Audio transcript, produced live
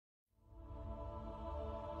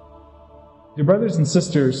Dear brothers and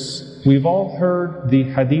sisters, we've all heard the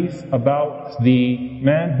hadith about the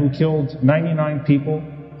man who killed 99 people,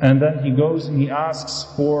 and then he goes and he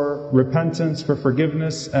asks for repentance, for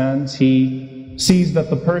forgiveness, and he sees that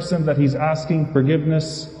the person that he's asking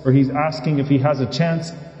forgiveness, or he's asking if he has a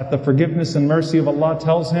chance at the forgiveness and mercy of Allah,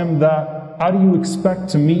 tells him that, how do you expect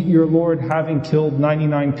to meet your Lord having killed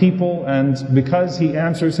 99 people? And because he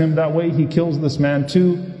answers him that way, he kills this man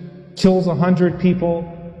too, kills 100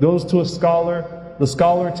 people, goes to a scholar. The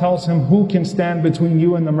scholar tells him, who can stand between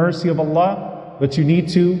you and the mercy of Allah? But you need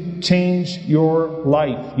to change your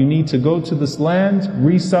life. You need to go to this land,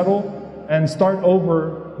 resettle, and start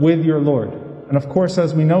over with your Lord. And of course,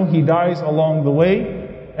 as we know, he dies along the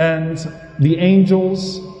way, and the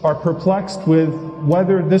angels are perplexed with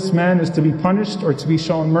whether this man is to be punished or to be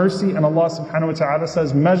shown mercy. And Allah subhanahu wa ta'ala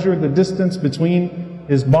says, measure the distance between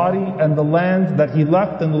his body and the land that he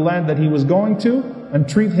left and the land that he was going to, and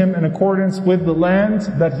treat him in accordance with the land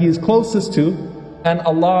that he is closest to. And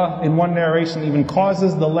Allah, in one narration, even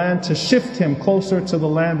causes the land to shift him closer to the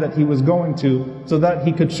land that he was going to, so that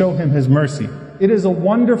he could show him his mercy. It is a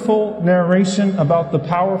wonderful narration about the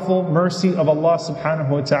powerful mercy of Allah subhanahu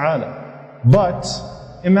wa ta'ala. But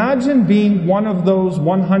imagine being one of those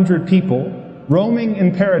 100 people roaming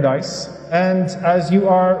in paradise, and as you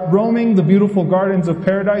are roaming the beautiful gardens of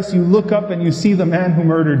paradise, you look up and you see the man who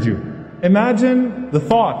murdered you. Imagine the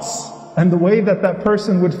thoughts and the way that that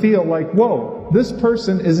person would feel, like, whoa, this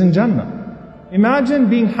person is in Jannah. Imagine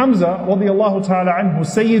being Hamza radiyallahu ta'ala anhu,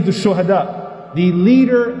 Sayyid al-Shuhada, the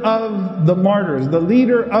leader of the martyrs, the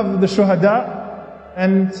leader of the Shuhada,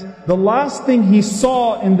 and the last thing he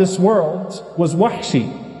saw in this world was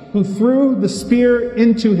Wahshi, who threw the spear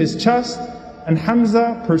into his chest, and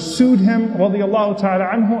Hamza pursued him radiyallahu ta'ala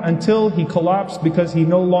anhu until he collapsed because he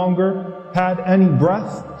no longer had any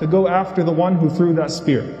breath to go after the one who threw that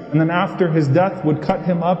spear. And then after his death would cut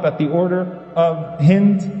him up at the order of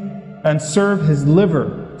Hind and serve his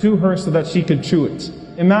liver to her so that she could chew it.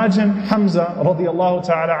 Imagine Hamza radiyallahu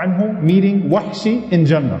ta'ala anhu meeting Wahshi in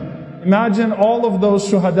Jannah. Imagine all of those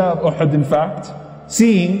shuhada of Uhud, in fact,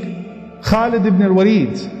 seeing Khalid ibn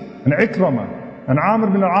al-Walid and Ikramah and Amr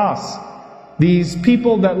ibn al-As, these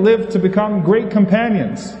people that lived to become great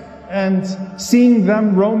companions, and seeing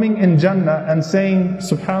them roaming in Jannah and saying,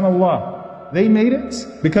 subhanallah, they made it.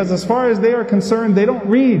 Because as far as they are concerned, they don't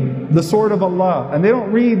read the sword of Allah, and they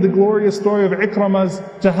don't read the glorious story of Ikramah's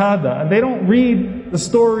Jahada, and they don't read the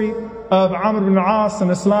story of Amr ibn al-As and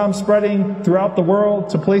Islam spreading throughout the world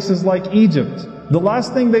to places like Egypt. The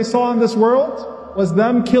last thing they saw in this world was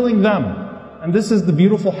them killing them. And this is the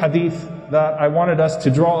beautiful hadith that I wanted us to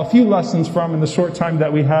draw a few lessons from in the short time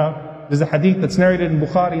that we have. There's a hadith that's narrated in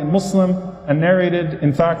Bukhari and Muslim, and narrated,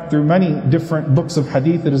 in fact, through many different books of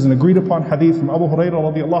hadith. It is an agreed upon hadith from Abu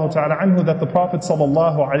Hurairah radiyallahu ta'ala anhu that the Prophet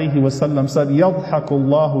sallallahu alayhi wasallam said, يَضْحَكُ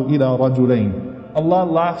اللَّهُ إِلَىٰ رَجُلَيْنِ. Allah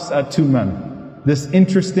laughs at two men. This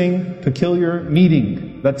interesting, peculiar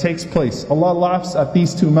meeting that takes place. Allah laughs at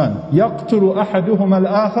these two men. يَقْتُلُ أَحَدُهُمَا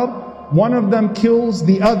الْآخَرِ. One of them kills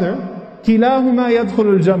the other. كِلَاهُمَا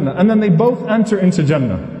يَدْخُلُ الْجَنَّةِ. And then they both enter into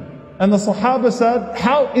Jannah. And the Sahaba said,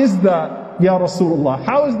 how is that, Ya Rasulullah?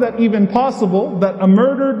 How is that even possible that a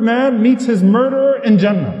murdered man meets his murderer in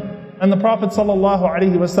Jannah? And the Prophet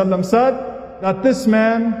ﷺ said that this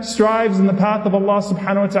man strives in the path of Allah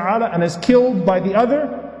subhanahu wa ta'ala and is killed by the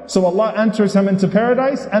other, so Allah enters him into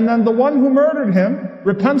paradise, and then the one who murdered him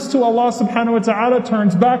repents to Allah subhanahu wa ta'ala,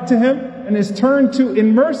 turns back to him, and is turned to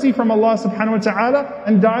in mercy from Allah subhanahu wa ta'ala,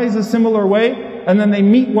 and dies a similar way, and then they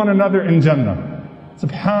meet one another in Jannah.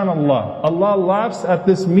 Subhanallah, Allah laughs at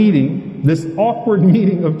this meeting, this awkward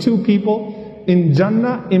meeting of two people in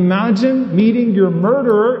Jannah. Imagine meeting your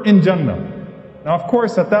murderer in Jannah. Now of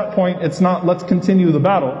course at that point it's not, let's continue the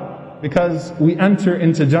battle, because we enter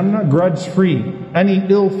into Jannah grudge-free. Any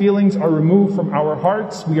ill feelings are removed from our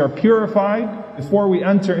hearts. We are purified before we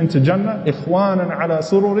enter into Jannah. إِخْوَانًا عَلَى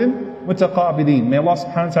سُرُرٍ مُتَقَابِلِينَ. May Allah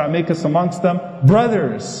subhanahu wa ta'ala make us amongst them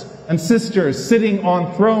brothers and sisters sitting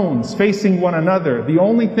on thrones facing one another. The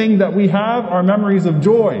only thing that we have are memories of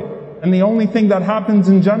joy. And the only thing that happens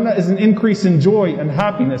in Jannah is an increase in joy and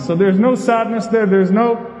happiness. So there's no sadness there. There's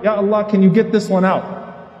no, Ya Allah, can you get this one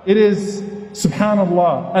out? It is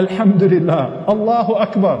Subhanallah, Alhamdulillah,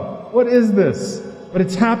 AllahuAkbar. What is this? But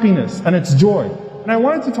it's happiness and it's joy. And I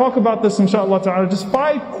wanted to talk about this, inshaAllah ta'ala, just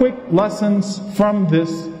 5 quick lessons from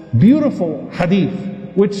this beautiful hadith,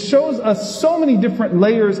 which shows us so many different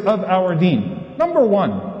layers of our deen. Number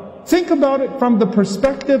 1, Think about it from the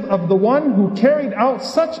perspective of the one who carried out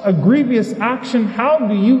such a grievous action. How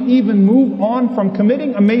do you even move on from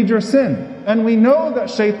committing a major sin? And we know that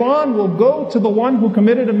shaitan will go to the one who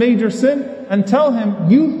committed a major sin and tell him,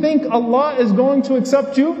 you think Allah is going to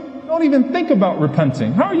accept you? Don't even think about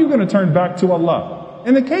repenting. How are you going to turn back to Allah?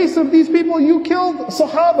 In the case of these people, you killed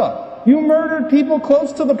Sahaba. You murdered people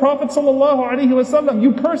close to the Prophet ﷺ.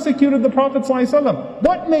 You persecuted the Prophet ﷺ.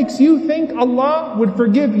 What makes you think Allah would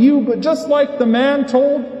forgive you? But just like the man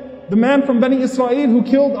told, the man from Bani Israel who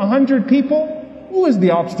killed 100 people, who is the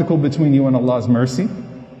obstacle between you and Allah's mercy?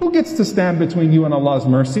 Who gets to stand between you and Allah's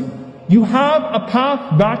mercy? You have a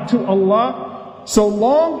path back to Allah. So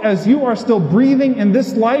long as you are still breathing in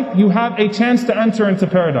this life, you have a chance to enter into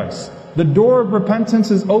paradise. The door of repentance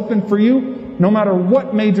is open for you. No matter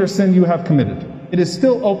what major sin you have committed, it is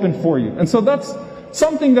still open for you. And so that's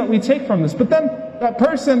something that we take from this. But then that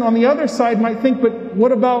person on the other side might think, but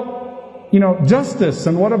what about, justice?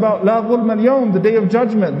 And what about la dhulm al-yawm, the day of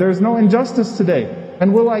judgment? There's no injustice today.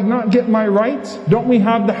 And will I not get my right? Don't we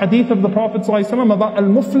have the hadith of the Prophet ﷺ about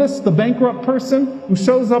al-muflis, the bankrupt person who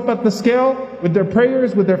shows up at the scale with their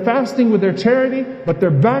prayers, with their fasting, with their charity, but they're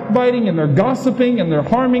backbiting and they're gossiping and they're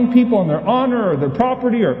harming people and their honor or their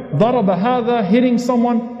property, or daraba hadha, hitting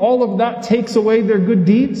someone. All of that takes away their good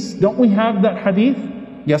deeds. Don't we have that hadith?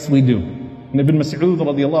 Yes, we do. And Ibn Mas'ud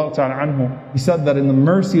radiallahu ta'ala anhu, he said that in the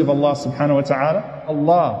mercy of Allah subhanahu wa ta'ala,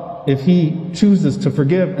 Allah, if He chooses to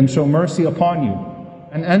forgive and show mercy upon you,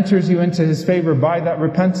 and enters you into His favor by that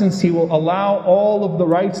repentance, He will allow all of the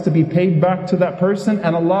rights to be paid back to that person,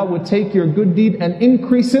 and Allah would take your good deed and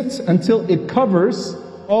increase it until it covers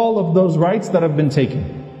all of those rights that have been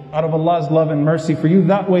taken. Out of Allah's love and mercy for you,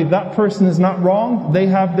 that way that person is not wrong, they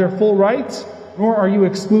have their full rights, nor are you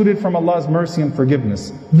excluded from Allah's mercy and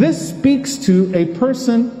forgiveness. This speaks to a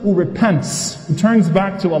person who repents, who turns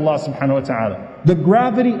back to Allah subhanahu wa ta'ala. The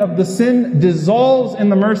gravity of the sin dissolves in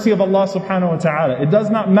the mercy of Allah subhanahu wa ta'ala. It does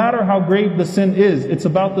not matter how grave the sin is, it's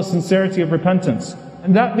about the sincerity of repentance.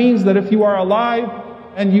 And that means that if you are alive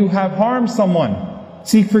and you have harmed someone,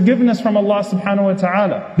 seek forgiveness from Allah subhanahu wa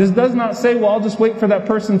ta'ala. This does not say, well, I'll just wait for that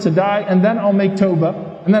person to die and then I'll make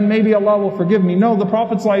tawbah, and then maybe Allah will forgive me. No, the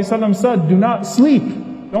Prophet ﷺ said, do not sleep.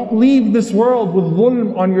 Don't leave this world with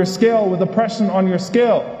dhulm on your scale, with oppression on your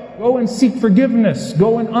scale. Go and seek forgiveness.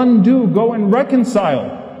 Go and undo. Go and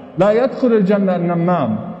reconcile. لا يدخل الجنة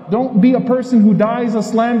النمام. Don't be a person who dies a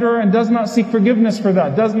slanderer and does not seek forgiveness for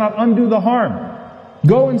that, does not undo the harm.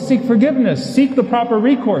 Go and seek forgiveness. Seek the proper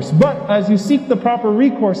recourse. But as you seek the proper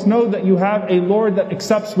recourse, know that you have a Lord that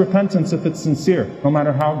accepts repentance if it's sincere, no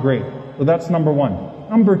matter how great. So that's number one.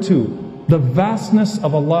 Number two, the vastness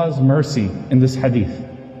of Allah's mercy in this hadith.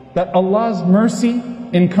 That Allah's mercy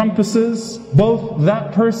encompasses both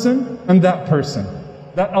that person and that person.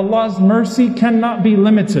 That Allah's mercy cannot be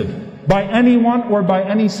limited by anyone or by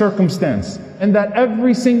any circumstance. And that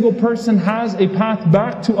every single person has a path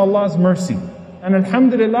back to Allah's mercy. And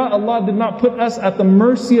alhamdulillah, Allah did not put us at the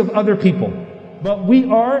mercy of other people, but we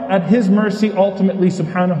are at His mercy ultimately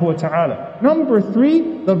subhanahu wa ta'ala. Number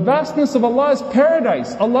three, the vastness of Allah's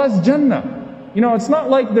paradise, Allah's Jannah. It's not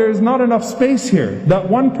like there's not enough space here, that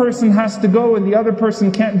one person has to go and the other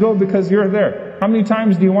person can't go because you're there. How many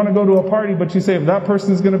times do you want to go to a party but you say, if that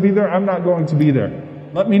person is going to be there, I'm not going to be there.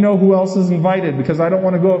 Let me know who else is invited because I don't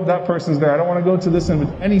want to go if that person's there. I don't want to go to this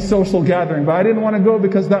any social gathering, but I didn't want to go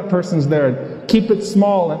because that person's there. Keep it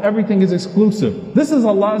small and everything is exclusive. This is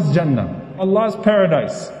Allah's Jannah, Allah's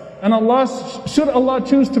paradise. And should Allah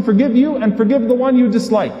choose to forgive you and forgive the one you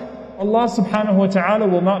dislike, Allah subhanahu wa ta'ala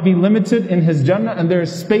will not be limited in His Jannah, and there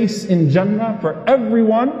is space in Jannah for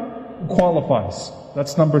everyone who qualifies.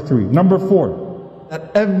 That's number three. Number four, that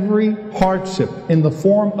every hardship in the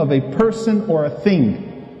form of a person or a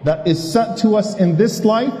thing that is sent to us in this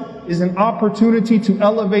life is an opportunity to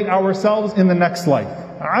elevate ourselves in the next life.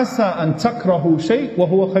 عَسَىٰ أَن تَكْرَهُوا شَيْءٍ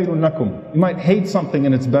وَهُوَ خَيْرٌ لَكُمْ. You might hate something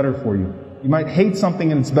and it's better for you. You might hate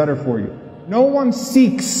something and it's better for you. No one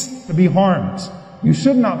seeks to be harmed. You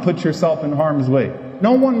should not put yourself in harm's way.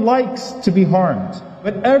 No one likes to be harmed.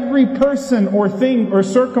 But every person or thing or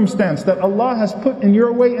circumstance that Allah has put in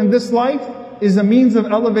your way in this life is a means of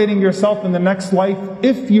elevating yourself in the next life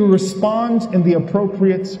if you respond in the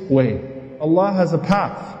appropriate way. Allah has a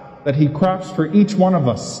path that He crafts for each one of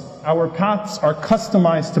us. Our paths are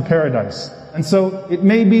customized to paradise. And so it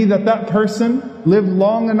may be that that person lived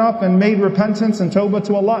long enough and made repentance and tawbah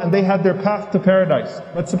to Allah, and they had their path to paradise.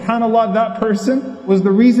 But subhanAllah, that person was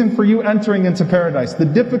the reason for you entering into paradise. The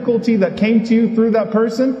difficulty that came to you through that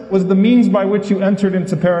person was the means by which you entered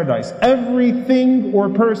into paradise. Everything or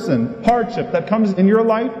person, hardship that comes in your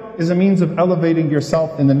life is a means of elevating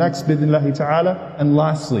yourself in the next, bidnillahi ta'ala. And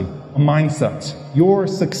lastly, a mindset. Your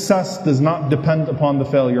success does not depend upon the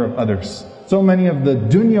failure of others. So many of the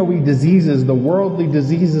dunyawi diseases, the worldly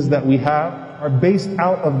diseases that we have, are based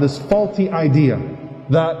out of this faulty idea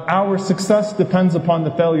that our success depends upon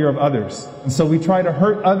the failure of others. And so we try to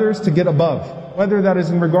hurt others to get above, whether that is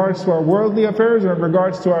in regards to our worldly affairs or in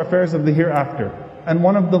regards to our affairs of the hereafter. And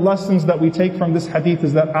one of the lessons that we take from this hadith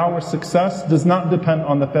is that our success does not depend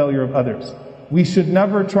on the failure of others. We should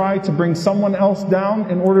never try to bring someone else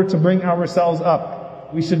down in order to bring ourselves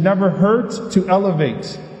up. We should never hurt to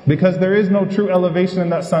elevate, because there is no true elevation in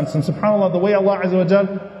that sense. And subhanAllah, the way Allah Azza wa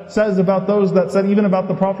Jal says about those that said, even about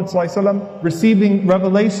the Prophet ﷺ receiving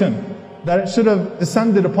revelation, that it should have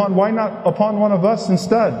descended upon, why not upon one of us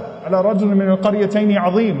instead? عَلَى رَجُلٍ مِّنَ الْقَرْيَتَيْنِ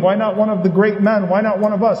عَظِيمٍ. Why not one of the great men? Why not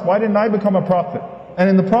one of us? Why didn't I become a prophet? And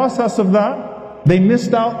in the process of that, they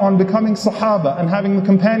missed out on becoming Sahaba and having the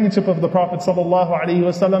companionship of the Prophet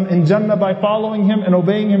ﷺ in Jannah by following him and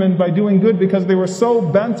obeying him and by doing good, because they were so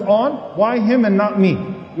bent on, why him and not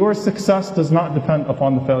me? Your success does not depend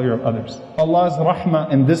upon the failure of others. Allah's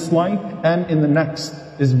rahmah in this life and in the next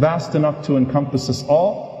is vast enough to encompass us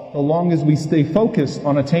all, so long as we stay focused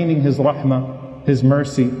on attaining His rahmah, His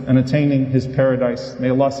mercy, and attaining His paradise. May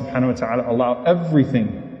Allah subhanahu wa ta'ala allow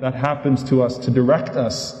everything that happens to us to direct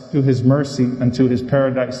us to His mercy and to His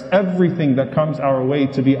paradise. Everything that comes our way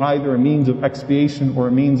to be either a means of expiation or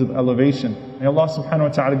a means of elevation. May Allah subhanahu wa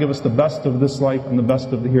ta'ala give us the best of this life and the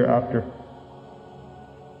best of the hereafter.